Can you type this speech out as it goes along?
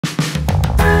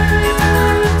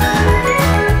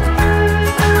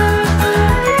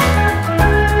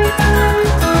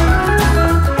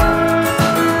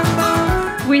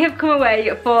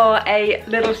away for a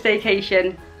little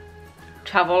staycation.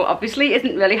 Travel obviously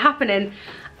isn't really happening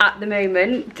at the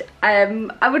moment.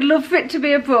 I would love for it to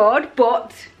be abroad,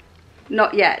 but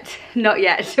not yet, not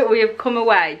yet. So we have come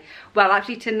away. Well,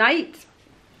 actually tonight,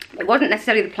 it wasn't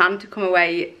necessarily the plan to come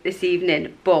away this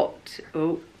evening, but,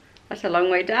 oh, that's a long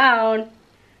way down.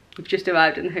 We've just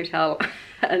arrived in the hotel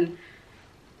and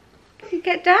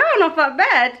get down off that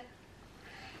bed.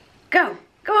 Go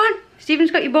on,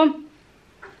 Stephen's got your bum.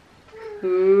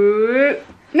 Ooh,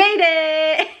 made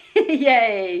it,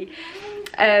 yay.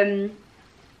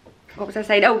 What was I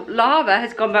saying? Oh, Lara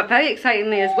has gone back, very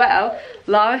excitingly as well.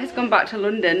 Lara has gone back to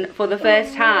London for the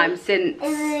first time since,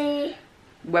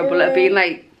 when will it have been,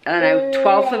 like, I don't know,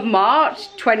 12th of March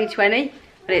 2020.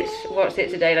 And it's, what's it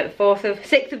today, like the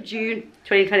 6th of June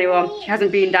 2021. She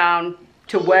hasn't been down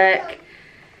to work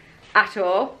at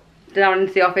all. Down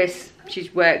into the office,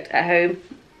 she's worked at home.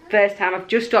 First time, I've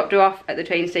just dropped her off at the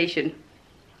train station.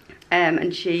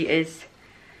 And she is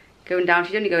going down.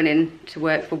 She's only going in to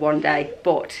work for one day,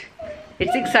 but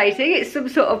it's exciting. It's some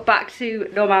sort of back to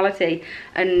normality.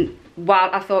 And while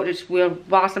I thought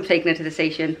whilst I'm taking her to the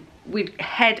station, we'd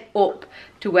head up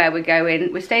to where we're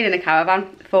going. We're staying in a caravan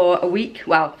for a week,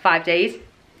 well, 5 days.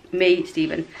 Me,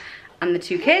 Stephen, and the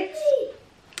 2 kids.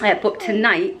 But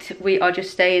tonight we are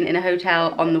just staying in a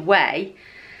hotel on the way.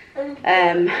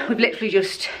 We've literally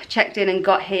just checked in and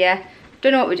got here.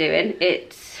 Don't know what we're doing.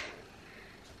 It's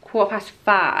 5:15.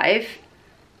 I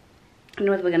don't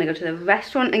know whether we're going to go to the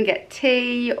restaurant and get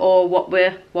tea or what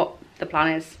the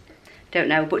plan is. Don't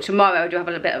know. But tomorrow I do have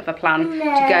a little bit of a plan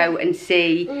to go and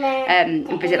see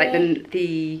and visit like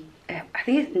the I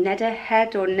think it's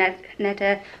Netherhead or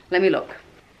Nether. Let me look.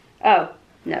 Oh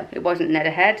no, it wasn't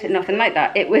Netherhead. Nothing like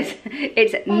that.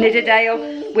 It's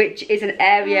Nidderdale, which is an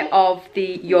area of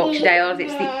the Yorkshire Dales.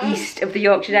 It's the east of the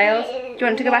Yorkshire Dales. Do you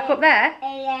want to go back up there?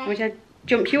 Which I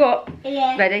jump you up?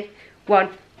 Yeah. Ready? 1,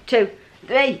 2,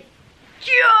 3.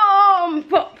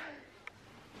 Jump up!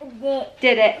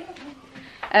 Did it.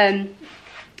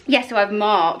 Yeah, so I've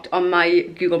marked on my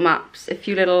Google Maps a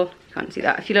few little, can't see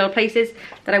that, a few little places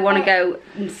that I want to go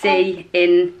and see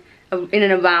in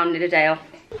and around Nidderdale.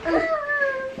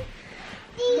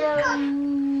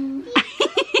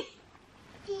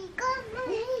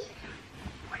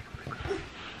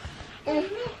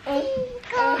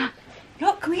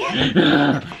 Look, come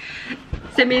here.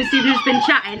 So me and Stephen have been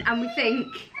chatting and we think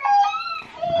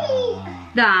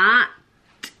that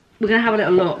we're going to have a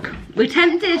little look. We're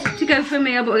tempted to go for a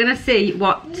meal, but we're going to see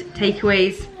what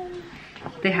takeaways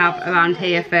they have around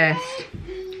here first.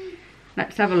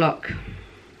 Let's have a look.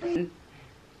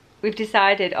 We've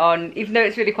decided on, even though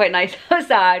it's really quite nice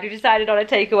outside, we've decided on a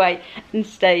takeaway and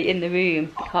stay in the room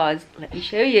because, let me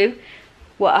show you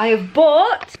what I have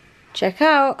bought. Check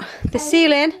out the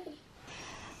ceiling.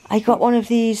 I got one of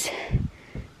these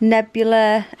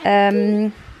nebula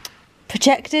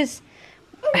projectors.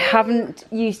 I haven't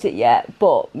used it yet,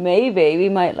 but maybe we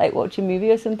might like watch a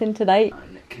movie or something tonight.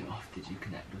 And it came off. Did you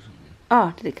connect or something?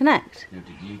 Oh, did it connect? No,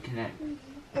 did you connect?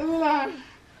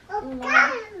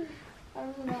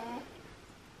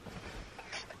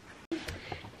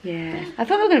 Yeah, I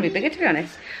thought they were going to be bigger, to be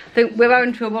honest. I think we're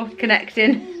having trouble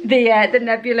connecting the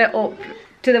nebula up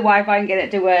to the Wi-Fi and getting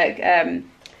it to work.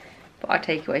 But our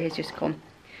takeaway has just come.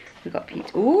 We've got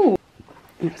pizza. Ooh,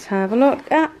 let's have a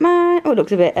look at mine. Oh, it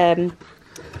looks a bit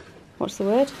what's the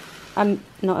word?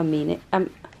 Not anemic.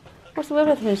 What's the word?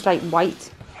 I think it's like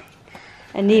white.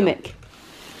 Anemic.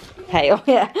 Pale,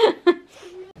 yeah.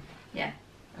 Yeah,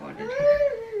 I wanted to.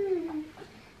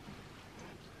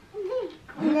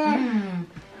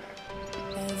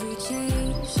 Every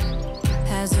change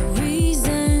has a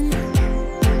reason.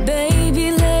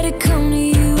 Baby, let it come to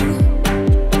you.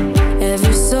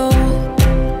 Every soul,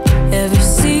 every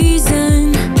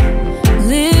season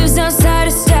lives outside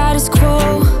of status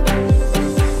quo.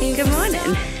 Good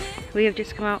morning. We have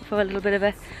just come out for a little bit of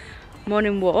a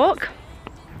morning walk.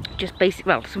 Just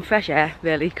well, some fresh air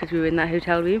really, because we were in that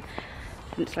hotel room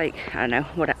since like, I don't know,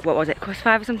 what was it,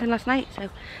 5 or something last night, so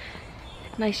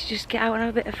nice to just get out and have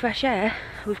a bit of fresh air.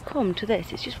 We've come to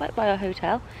this, it's just right by our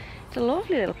hotel. It's a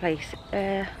lovely little place.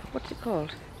 What's it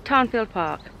called? Tarnfield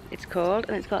Park it's called,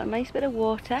 and it's got a nice bit of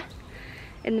water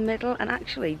in the middle, and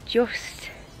actually just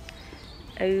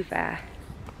over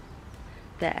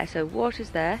there, so water's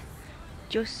there,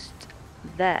 just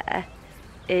there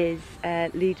is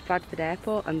Leeds Bradford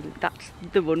Airport, and that's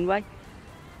the runway.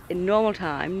 In normal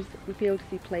times we'd be able to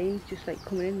see planes just like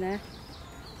coming in there.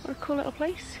 What a cool little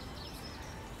place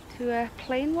to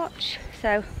plane watch.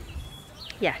 So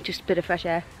yeah, just a bit of fresh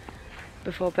air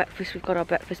before breakfast. We've got our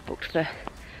breakfast booked for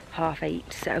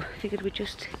 8:30, so figured we'd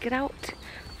just get out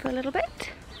for a little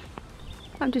bit.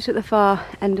 I'm just at the far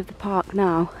end of the park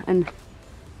now, and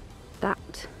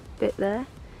that bit there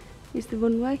is the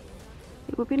runway.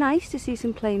 It would be nice to see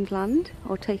some planes land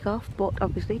or take off, but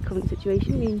obviously current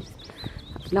situation means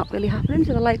that's not really happening,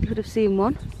 so the likelihood of seeing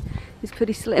one is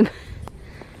pretty slim.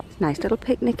 It's a nice little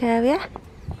picnic area,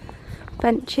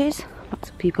 benches, lots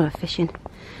of people are fishing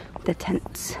with their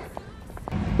tents.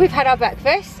 We've had our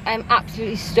breakfast. I'm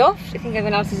absolutely stuffed. I think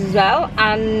everyone else is as well,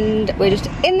 and we're just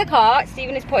in the car.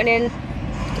 Stephen is putting in to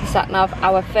the sat-nav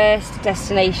our first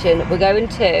destination. We're going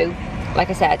to, like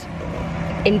I said,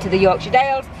 into the Yorkshire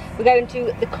Dales. We're going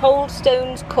to the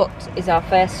Coldstones Cut is our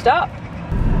first stop.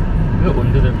 We're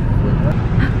under them.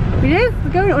 We do?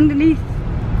 We're going underneath.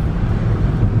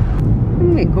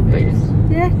 It could be.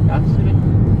 Yeah. That's it.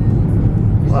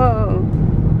 Whoa.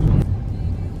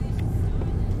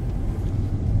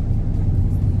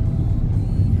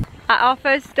 At our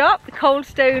first stop, the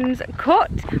Coldstones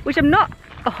Cut, which I'm not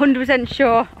 100%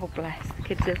 sure. Oh bless, the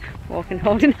kids are walking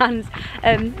holding hands.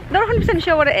 Not 100%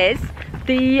 sure what it is.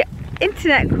 The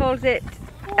internet calls it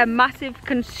a massive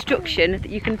construction that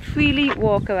you can freely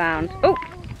walk around. Oh,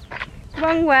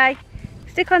 wrong way.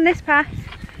 Stick on this path.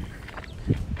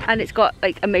 And it's got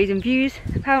like amazing views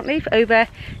apparently for over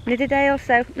Nidderdale.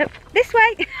 So no, this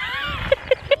way.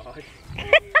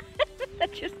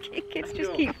 Kids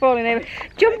just keep falling over.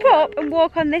 Jump up and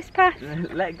walk on this path.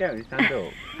 Let go and stand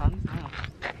up. Hands down.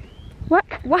 What?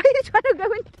 Why are you trying to go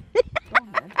in?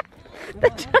 They're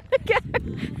trying to go.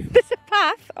 There's a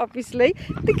path, obviously.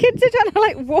 The kids are trying to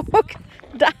like walk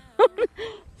down.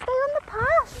 Stay on the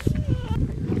path.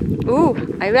 Ooh,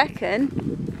 I reckon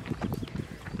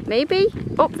maybe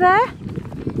up there.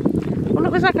 Oh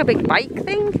look, there's like a big bike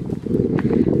thing.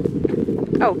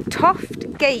 Oh,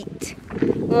 Toft Gate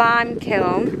Lime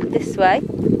Kiln this way.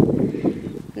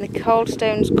 And the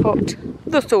Coldstones Cut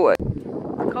this way.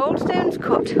 Coldstones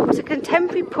Cut was a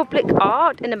contemporary public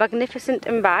art in a magnificent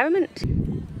environment.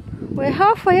 We're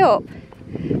halfway up.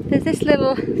 There's this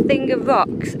little thing of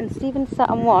rocks, and Stephen sat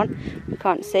on one. You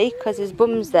can't see because his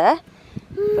bum's there,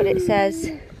 but it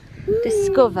says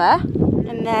discover,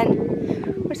 and then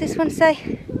what does this one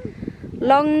say?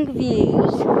 Long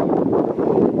views,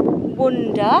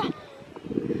 wonder.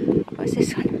 What's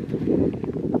this one?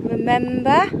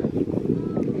 Remember,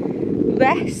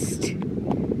 rest.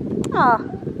 Ah.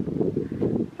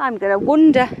 I'm gonna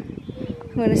wonder.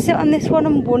 I'm gonna sit on this one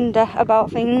and wonder about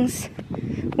things.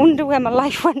 Wonder where my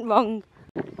life went wrong.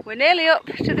 We're nearly up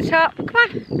to the top. Come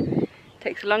on.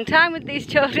 Takes a long time with these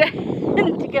children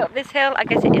to get up this hill. I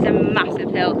guess it is a massive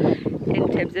hill in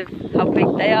terms of how big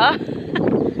they are.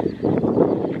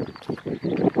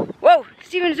 Whoa,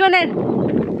 Stephen's running.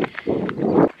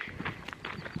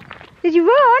 Did you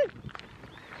run?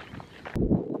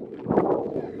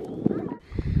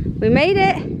 We made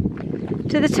it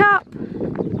to the top.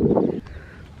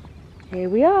 Here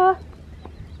we are,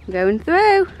 going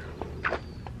through.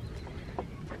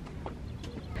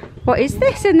 What is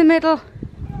this in the middle?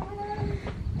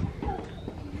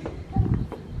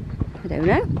 I don't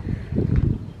know.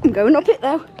 I'm going up it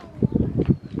though.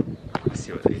 Let's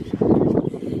see what it is.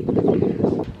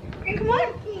 Come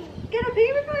on, get up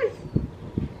here with us.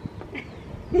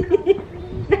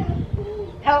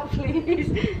 Help please.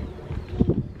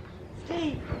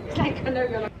 It's like I know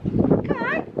you're like, come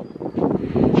on.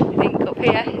 I think up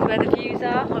here is where the views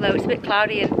are, although it's a bit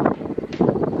cloudy and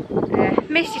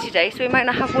misty today, so we might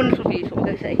not have wonderful views. What we're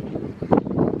going to see.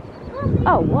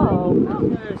 Oh, whoa.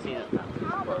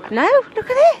 No, look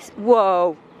at this.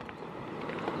 Whoa.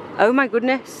 Oh my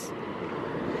goodness.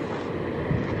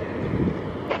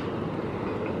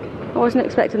 I wasn't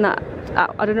expecting that.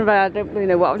 I don't really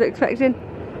know what I was expecting.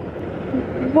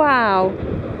 Wow.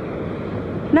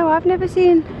 No, I've never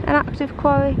seen an active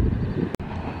quarry.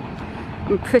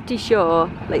 I'm pretty sure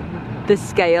like the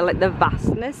scale, like the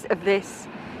vastness of this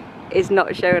is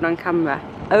not shown on camera.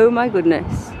 Oh my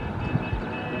goodness.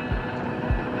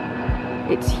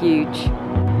 It's huge.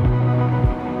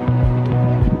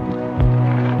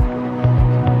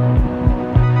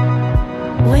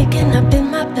 Waking up in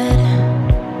my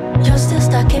bed, you're still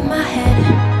stuck in my head.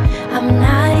 I'm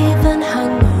not even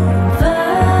hungover.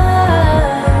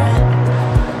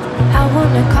 I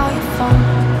wanna call your phone,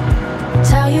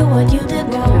 tell you what you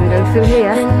did wrong, I'm gonna go through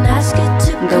here and ask you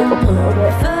to and go up a little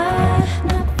bit.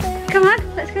 come Come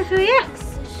on, let's go through here.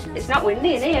 It's not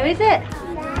windy in here, is it?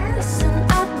 Listen,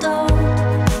 I don't,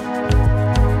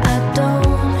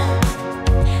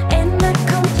 and I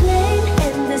complain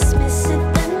and dismiss it,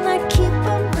 and I keep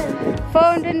on running.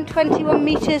 421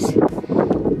 metres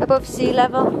above sea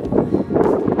level.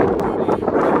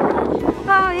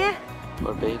 Oh yeah.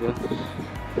 What are they doing?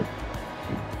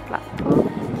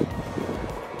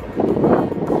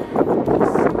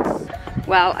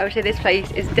 Well, I would say this place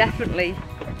is definitely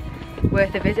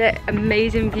worth a visit.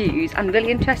 Amazing views. I'm really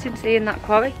interested in seeing that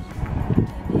quarry.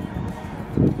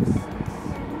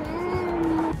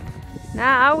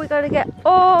 Now we've got to get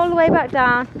all the way back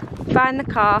down, find the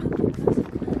car.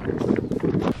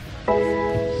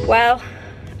 Well,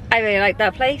 I really like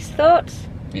that place. Thoughts?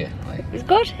 Yeah. It was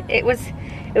good. It was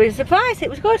a surprise. It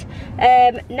was good.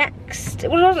 Next,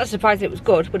 well, it wasn't a surprise that it was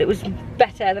good, but it was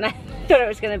better than I thought it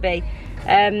was going to be.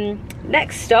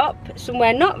 Next stop,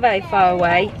 somewhere not very far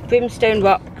away, Brimstone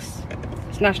Rocks.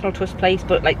 It's a National Trust place,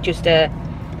 but like just a,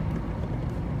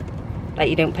 like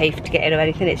you don't pay to get in or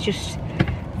anything. It's just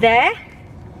there.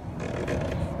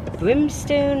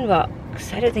 Brimstone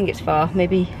Rocks. I don't think it's far.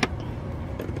 Maybe.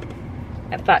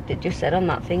 In fact, it just said on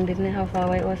that thing, didn't it, how far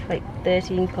away it was? Like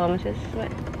 13 kilometres.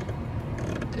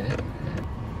 Did it?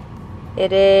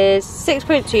 It is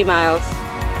 6.2 miles.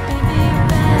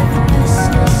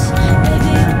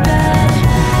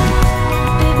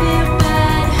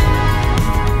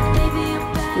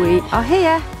 We are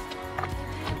here.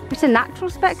 It's a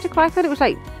natural spectacle. I thought it was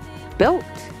like built.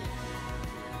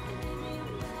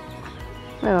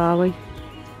 Where are we?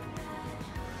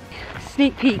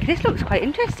 Sneak peek. This looks quite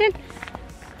interesting.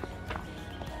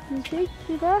 You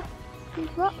see there? These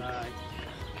rocks.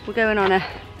 We're going on a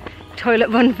toilet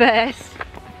run first.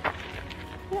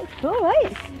 Looks cool,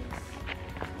 right?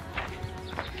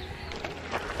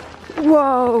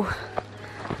 Whoa!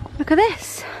 Look at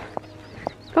this.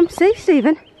 Come see,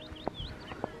 Stephen.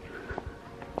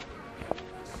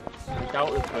 I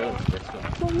doubt the toilet's this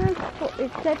one. Well, no, but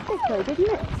it said this way, didn't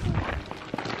it?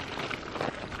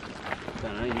 I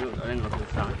don't know, I didn't look at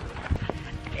the sign.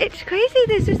 It's crazy,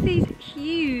 there's just these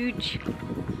huge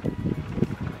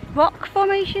rock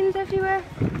formations everywhere.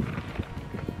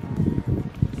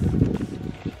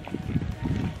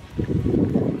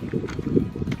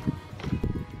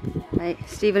 Right,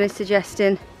 Stephen is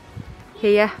suggesting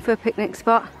here for a picnic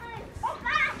spot.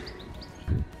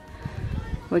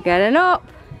 We're getting up.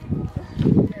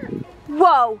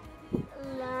 Whoa!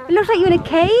 It looks like you're in a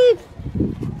cave.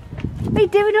 What are you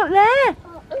doing up there?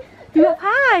 You're up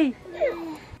high.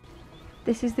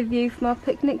 This is the view from our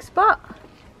picnic spot.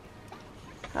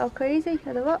 How crazy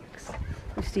are the rocks?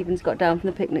 Well, Stephen's got down from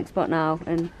the picnic spot now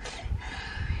and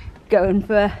going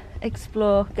for a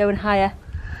explore, going higher.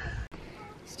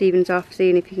 Stephen's off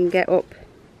seeing if he can get up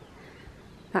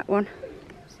that one.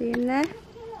 See him there?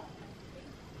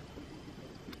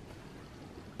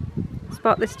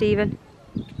 Spot the Stephen.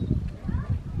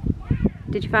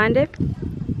 Did you find him?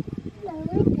 No, I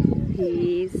don't.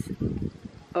 He's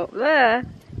up there.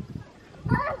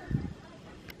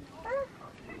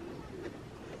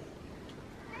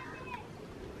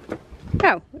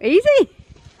 Oh, easy.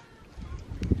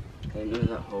 Okay, none of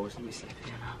that hose, let me slip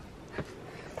here now.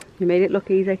 You made it look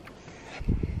easy.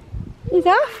 He's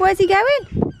off. Where's he going?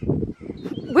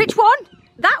 Which one?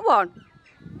 That one?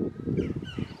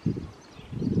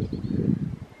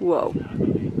 Whoa.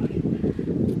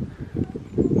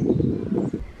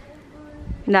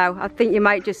 No, I think you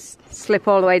might just slip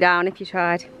all the way down if you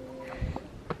tried.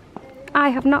 I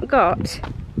have not got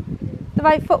the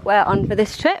right footwear on for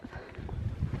this trip.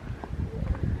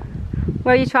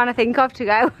 Where are you trying to think of to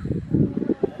go?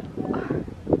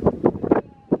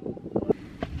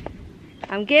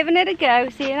 I'm giving it a go,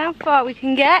 seeing how far we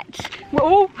can get.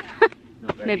 Whoa!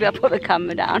 Maybe I'll put the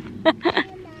camera down.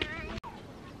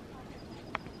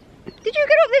 Did you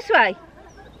get up this way?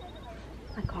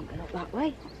 I can't get up that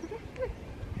way.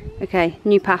 Okay,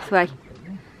 new pathway.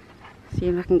 See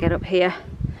if I can get up here.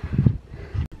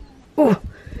 Oh,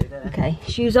 okay,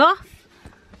 shoes off.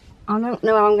 I don't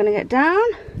know how I'm going to get down.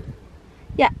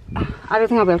 Yeah, I don't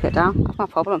think I'll be able to get down. That's my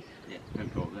problem. Yeah,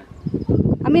 don't go up there.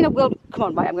 I mean, I will. Come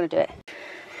on, right, I'm going to do it.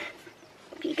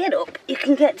 If you get up, you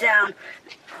can get down.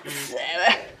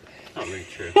 Sarah. Not really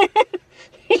true.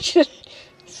 It's just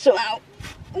somehow.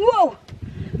 Whoa!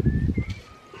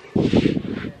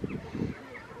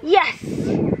 Yes!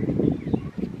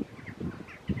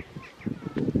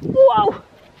 Whoa!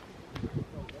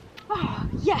 Oh,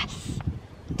 yes!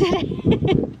 Did it!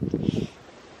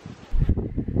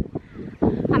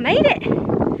 I made it!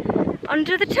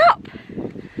 Under the top!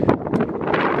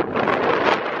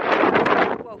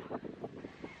 Whoa!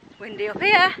 Windy up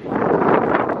here!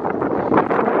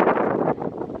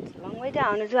 It's a long way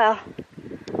down as well.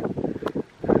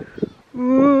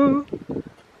 Woo!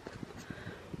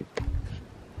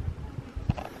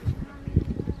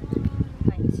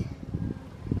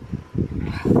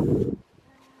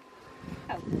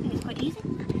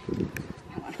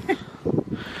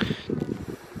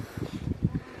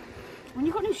 When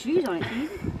you've got no shoes on, it's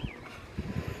easy.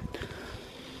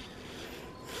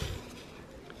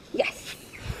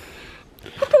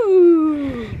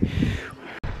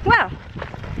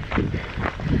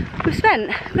 spent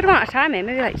a good amount of time here,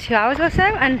 maybe like 2 hours or so,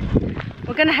 and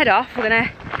we're gonna head off. We're gonna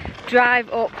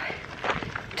drive up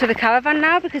to the caravan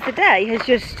now because the day has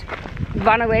just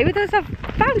ran away with us. I've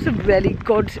found some really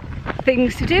good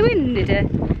things to do in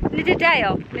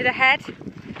Nidderdale,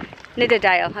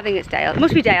 I think it's Dale. It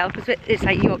must be Dale because it's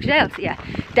like Yorkshire Dales, yeah,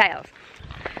 Dales.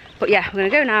 But yeah, we're gonna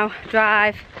go now,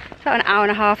 drive, it's about an hour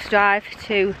and a half's drive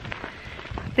to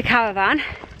the caravan.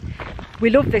 We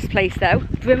love this place though,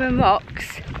 Brimham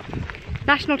Rocks,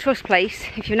 National Trust place.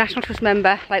 If you're a National Trust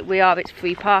member like we are, it's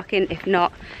free parking. If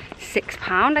not,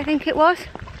 £6 I think it was.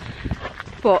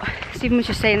 But Stephen was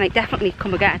just saying like definitely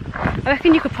come again. I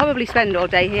reckon you could probably spend all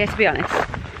day here, to be honest.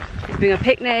 You bring a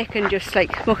picnic and just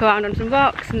like muck around on some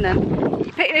rocks, and then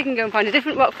you picnic and go and find a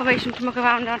different rock formation to muck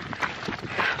around on.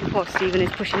 Poor Stephen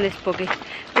is pushing this buggy,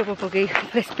 double buggy,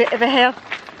 up this bit of a hill.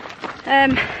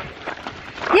 Yeah,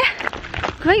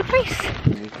 great place.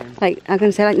 Like I'm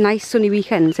gonna say, like nice sunny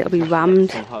weekends, it'll be rammed.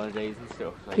 Some holidays and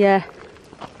stuff. Like. Yeah.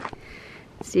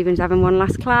 Stephen's having one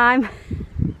last climb.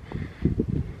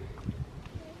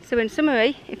 So in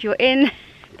summary, if you're in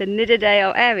the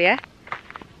Nidderdale area,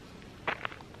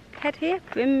 head here,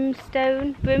 Brimham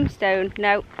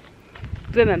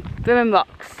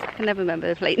Rocks. I can never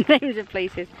remember the names of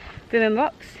places. Brimham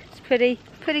Rocks, it's pretty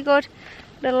good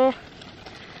little,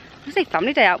 I say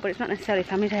family day out, but it's not necessarily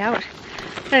family day out.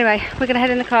 Anyway, we're gonna head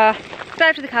in the car,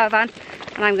 drive to the caravan,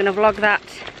 and I'm gonna vlog that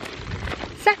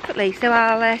separately. So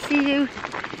I'll see you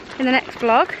in the next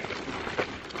vlog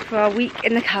for our week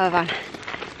in the caravan.